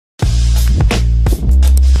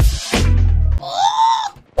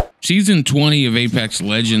Season 20 of Apex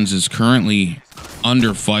Legends is currently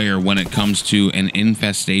under fire when it comes to an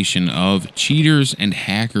infestation of cheaters and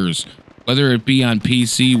hackers, whether it be on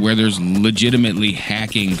PC where there's legitimately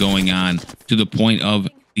hacking going on to the point of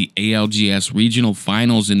the ALGS regional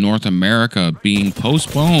finals in North America being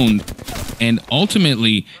postponed and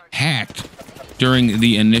ultimately hacked during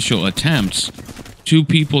the initial attempts, to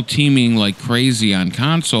people teaming like crazy on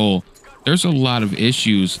console. There's a lot of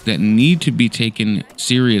issues that need to be taken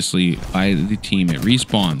seriously by the team at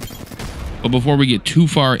Respawn. But before we get too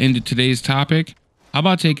far into today's topic, how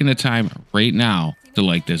about taking the time right now to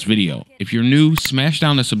like this video? If you're new, smash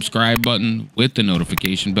down the subscribe button with the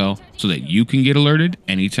notification bell so that you can get alerted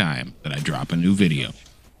anytime that I drop a new video.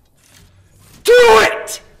 Do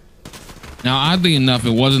it! Now, oddly enough,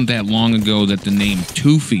 it wasn't that long ago that the name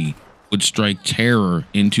Toofy would strike terror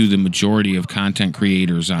into the majority of content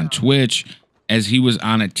creators on Twitch, as he was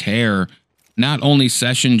on a tear, not only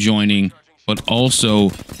session joining, but also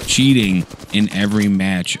cheating in every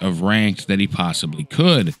match of ranked that he possibly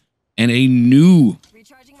could. And a new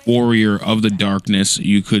warrior of the darkness,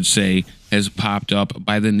 you could say, has popped up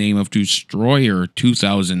by the name of Destroyer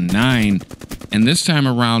 2009. And this time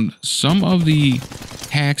around, some of the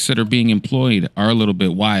hacks that are being employed are a little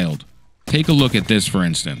bit wild. Take a look at this, for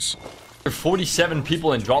instance. 47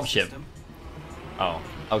 people in dropship. Oh,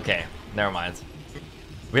 okay. Never mind.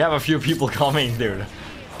 We have a few people coming, dude.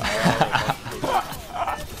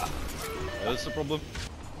 That's the problem.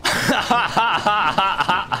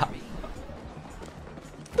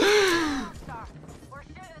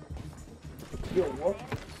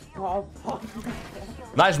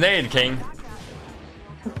 Nice nade, King.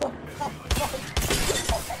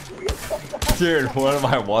 Dude, what am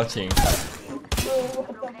I watching?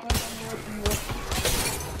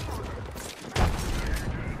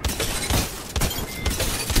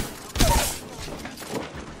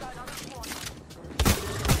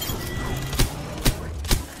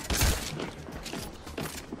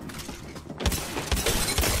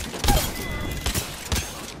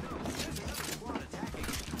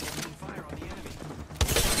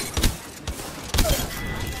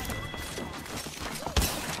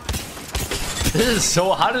 This is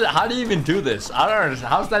so, how do you even do this? I don't understand.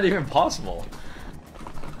 How's that even possible?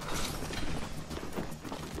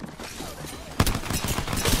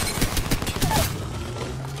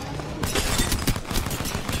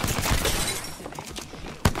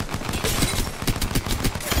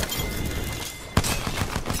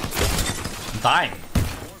 I'm dying.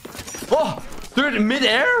 Oh, dude, in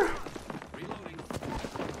mid-air?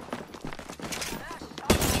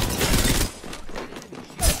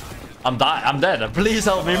 I'm dead. Please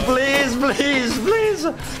help me. Please, please, please.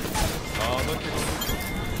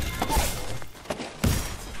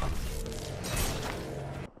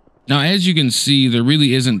 Now, as you can see, there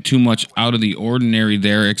really isn't too much out of the ordinary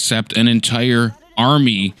there, except an entire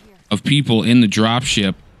army of people in the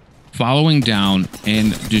dropship following down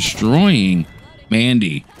and destroying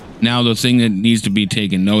Mandy. Now, the thing that needs to be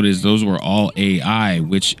taken note is those were all AI,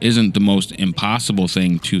 which isn't the most impossible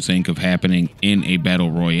thing to think of happening in a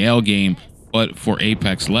battle royale game. But for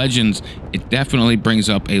Apex Legends, it definitely brings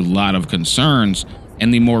up a lot of concerns.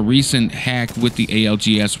 And the more recent hack with the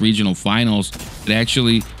ALGS regional finals, it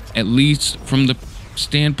actually, at least from the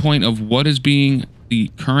standpoint of what is being the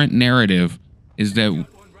current narrative, is that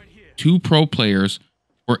 2 pro players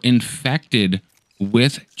were infected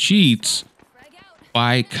with cheats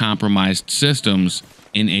by compromised systems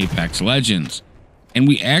in Apex Legends. And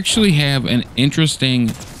we actually have an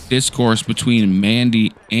interesting discourse between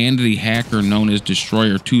Mandy and the hacker known as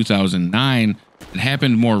Destroyer 2009 that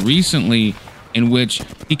happened more recently, in which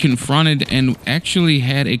he confronted and actually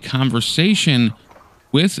had a conversation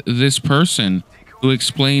with this person who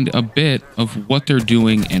explained a bit of what they're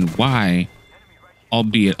doing and why,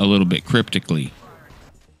 albeit a little bit cryptically.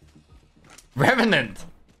 Revenant!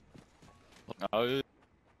 Are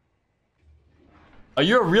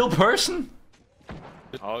you a real person?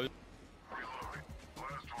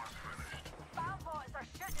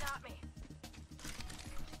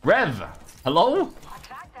 Rev, hello?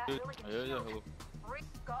 Hello.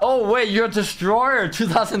 Oh wait, you're Destroyer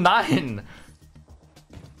 2009.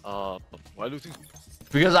 Why do you think?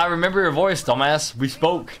 Because I remember your voice, dumbass. We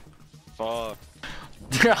spoke. Fuck.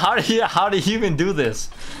 How do you even do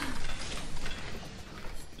this?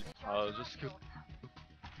 Just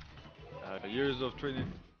years of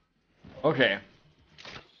training. Okay.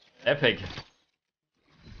 Epic.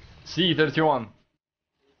 C31.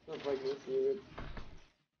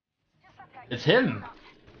 It's him.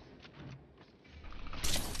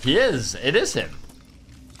 He is. It is him.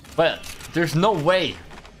 But there's no way.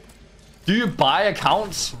 Do you buy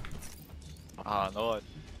accounts No.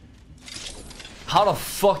 How the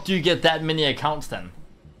fuck do you get that many accounts then?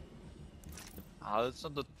 It's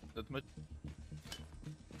not that much.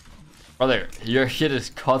 Brother, your shit is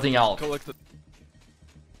cutting out. Collected.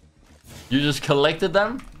 You just collected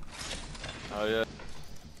them? Oh yeah.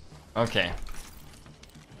 Okay.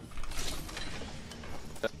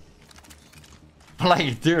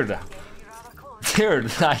 Like, dude,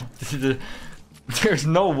 like, there's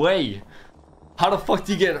no way. How the fuck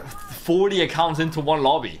do you get 40 accounts into one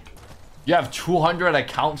lobby? You have 200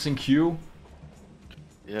 accounts in queue.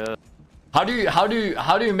 Yeah. How do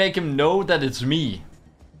you make him know that it's me?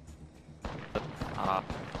 I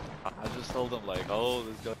just told them like, oh,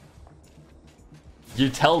 this guy. You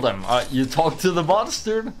tell them. You talk to the bots,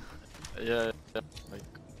 dude. Yeah.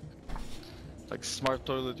 Like smart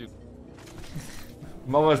toilet. You.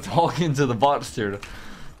 Mama's talking to the bots, dude.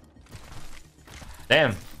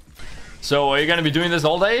 Damn. So are you gonna be doing this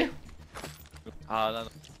all day? No.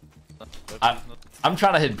 I'm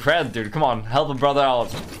trying to hit Pred, dude. Come on, help a brother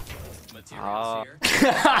out.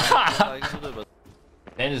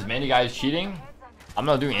 Man, is many guys cheating? I'm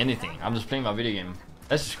not doing anything. I'm just playing my video game.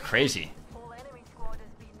 That's just crazy.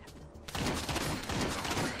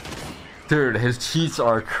 Dude, his cheats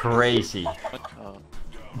are crazy.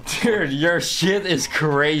 Dude, your shit is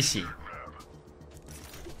crazy.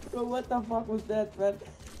 Bro, what the fuck was that, man?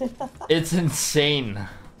 It's insane.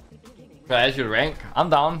 Can I ask you to rank? I'm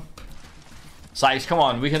down. Sykes, come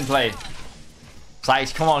on, we can play.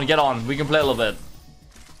 Sykes, come on, get on. We can play a little bit.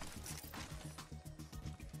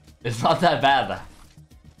 It's not that bad.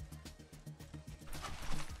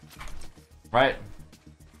 Right?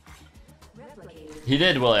 He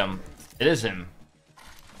did, William. It is him.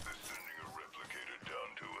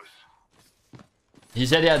 He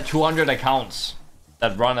said he had 200 accounts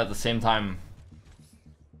that run at the same time.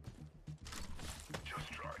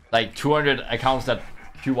 Like 200 accounts that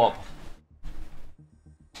queue up.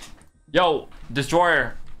 Yo,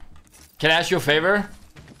 Destroyer, can I ask you a favor?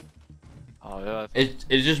 Oh yeah. It's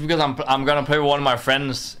just because I'm gonna play with one of my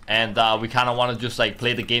friends, and we kind of want to just like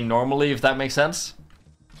play the game normally, if that makes sense.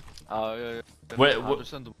 Oh yeah.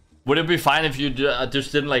 Would it be fine if you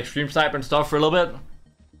just didn't like stream snipe and stuff for a little bit?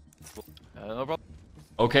 No problem.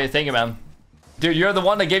 Okay, thank you, man. Dude, you're the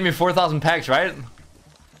one that gave me 4,000 packs, right?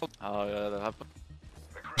 Oh yeah, that happened.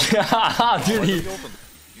 Dude,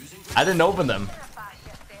 I didn't open them.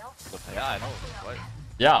 Yeah, I know. What?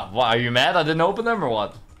 Yeah, what, are you mad I didn't open them or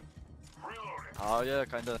what? Oh yeah,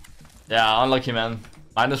 kinda. Yeah, unlucky, man.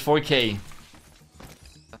 Minus 4K.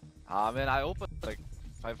 Man, I opened like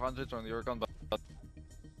 500 on your account, but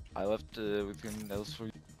I left within else for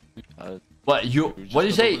you. What do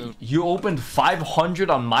you say? You opened 500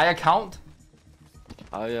 on my account?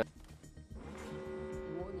 Oh yeah.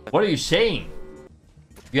 What are you saying?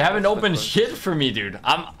 You haven't opened shit for me, dude.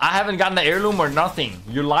 I haven't gotten the heirloom or nothing.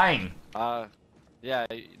 You're lying. Yeah,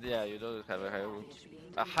 you don't have a heirloom.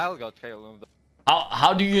 Hal got heirloom.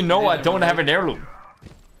 How do you know I don't have an heirloom?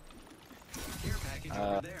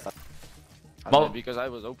 Well, because I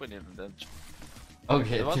was opening them.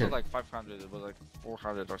 Okay. It wasn't like 500. It was like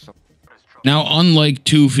 400 or something. Now, unlike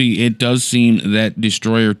Toofy, it does seem that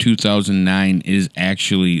Destroyer 2009 is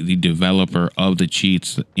actually the developer of the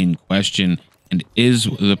cheats in question and is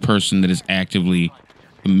the person that is actively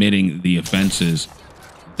committing the offenses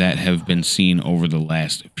that have been seen over the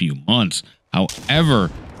last few months. However,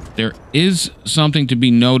 there is something to be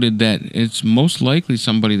noted that it's most likely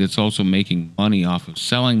somebody that's also making money off of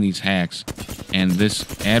selling these hacks, and this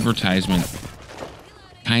advertisement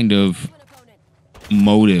kind of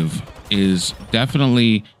motive is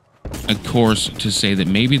definitely a course to say that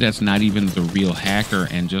maybe that's not even the real hacker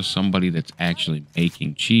and just somebody that's actually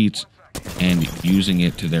making cheats and using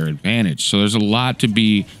it to their advantage. So there's a lot to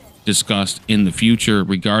be discussed in the future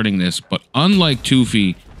regarding this, but unlike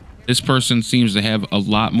Toofy, this person seems to have a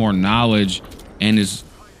lot more knowledge and is,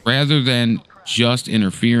 rather than just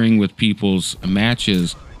interfering with people's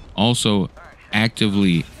matches, also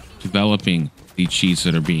actively developing the cheats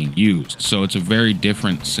that are being used. So it's a very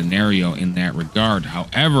different scenario in that regard.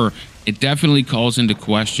 However, it definitely calls into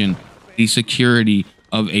question the security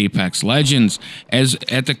of Apex Legends, as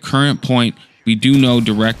at the current point, we do know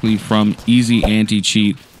directly from Easy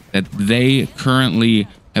Anti-Cheat that they currently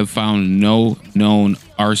have found no known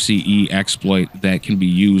RCE exploit that can be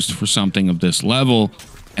used for something of this level,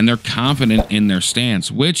 and they're confident in their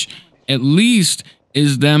stance, which at least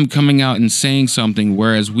is them coming out and saying something,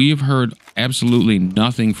 whereas we've heard absolutely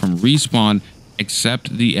nothing from Respawn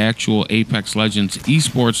except the actual Apex Legends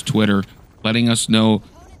esports Twitter letting us know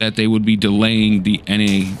that they would be delaying the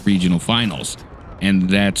NA regional finals. And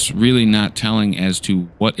that's really not telling as to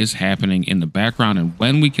what is happening in the background and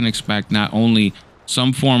when we can expect not only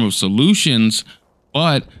some form of solutions,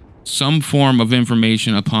 but some form of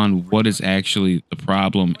information upon what is actually the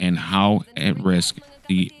problem and how at risk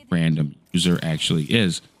the random user actually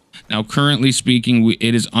is. Now, currently speaking,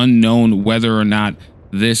 it is unknown whether or not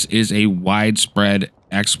this is a widespread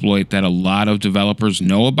exploit that a lot of developers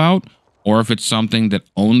know about, or if it's something that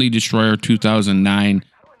only Destroyer 2009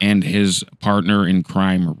 and his partner in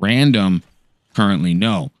crime, Random, currently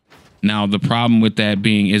know. Now, the problem with that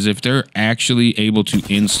being is if they're actually able to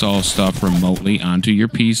install stuff remotely onto your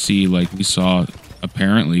PC, like we saw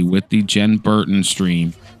apparently with the Genburtens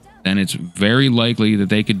stream, then it's very likely that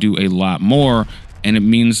they could do a lot more. And it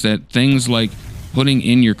means that things like putting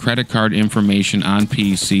in your credit card information on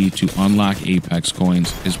PC to unlock Apex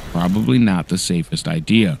coins is probably not the safest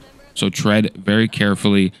idea. So tread very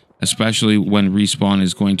carefully, especially when Respawn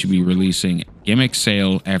is going to be releasing gimmick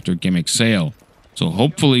sale after gimmick sale. So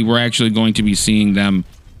hopefully we're actually going to be seeing them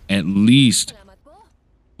at least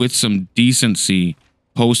with some decency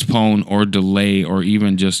postpone or delay or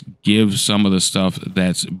even just give some of the stuff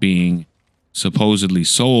that's being supposedly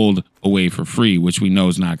sold away for free, which we know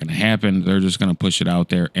is not going to happen. They're just going to push it out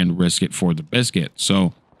there and risk it for the biscuit.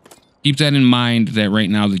 So keep that in mind that right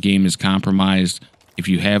now the game is compromised. If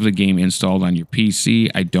you have the game installed on your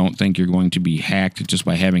PC, I don't think you're going to be hacked just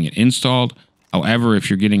by having it installed. However, if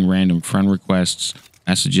you're getting random friend requests,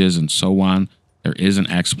 messages, and so on, there is an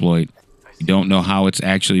exploit. We don't know how it's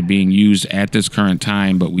actually being used at this current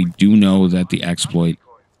time, but we do know that the exploit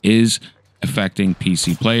is affecting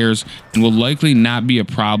PC players and will likely not be a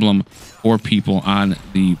problem for people on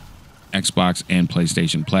the Xbox and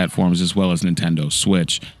PlayStation platforms, as well as Nintendo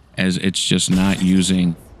Switch, as it's just not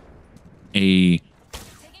using a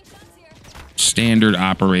standard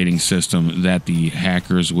operating system that the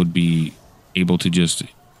hackers would be able to just,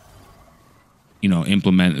 you know,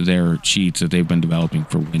 implement their cheats that they've been developing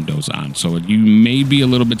for Windows on. So you may be a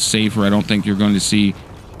little bit safer. I don't think you're going to see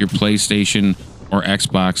your PlayStation or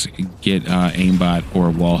Xbox get aimbot or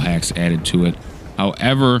wall hacks added to it.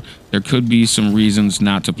 However, there could be some reasons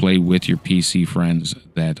not to play with your PC friends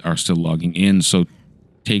that are still logging in. So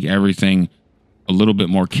take everything a little bit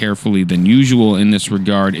more carefully than usual in this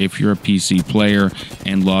regard. If you're a PC player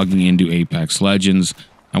and logging into Apex Legends,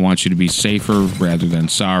 I want you to be safer rather than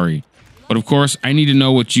sorry. But of course, I need to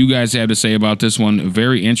know what you guys have to say about this one. A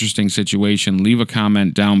very interesting situation. Leave a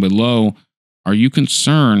comment down below. Are you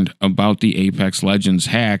concerned about the Apex Legends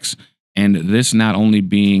hacks, and this not only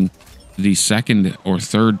being the second or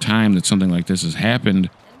third time that something like this has happened,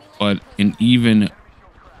 but an even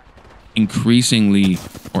increasingly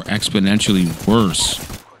or exponentially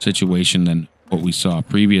worse situation than what we saw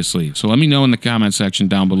previously? So let me know in the comment section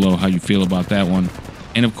down below how you feel about that one.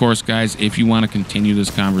 And of course, guys, if you want to continue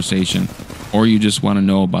this conversation or you just want to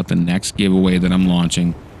know about the next giveaway that I'm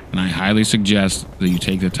launching, and I highly suggest that you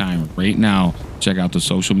take the time right now, check out the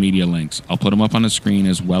social media links. I'll put them up on the screen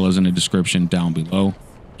as well as in the description down below.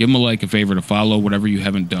 Give them a like, a favorite, a follow, whatever you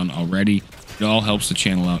haven't done already. It all helps the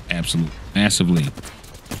channel out absolutely massively.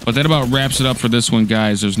 But that about wraps it up for this one,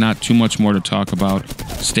 guys. There's not too much more to talk about.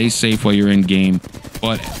 Stay safe while you're in game.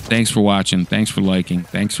 But thanks for watching. Thanks for liking.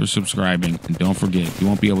 Thanks for subscribing. And don't forget, you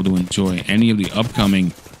won't be able to enjoy any of the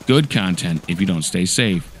upcoming good content if you don't stay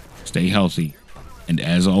safe, stay healthy, and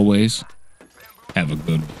as always, have a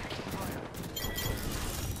good one.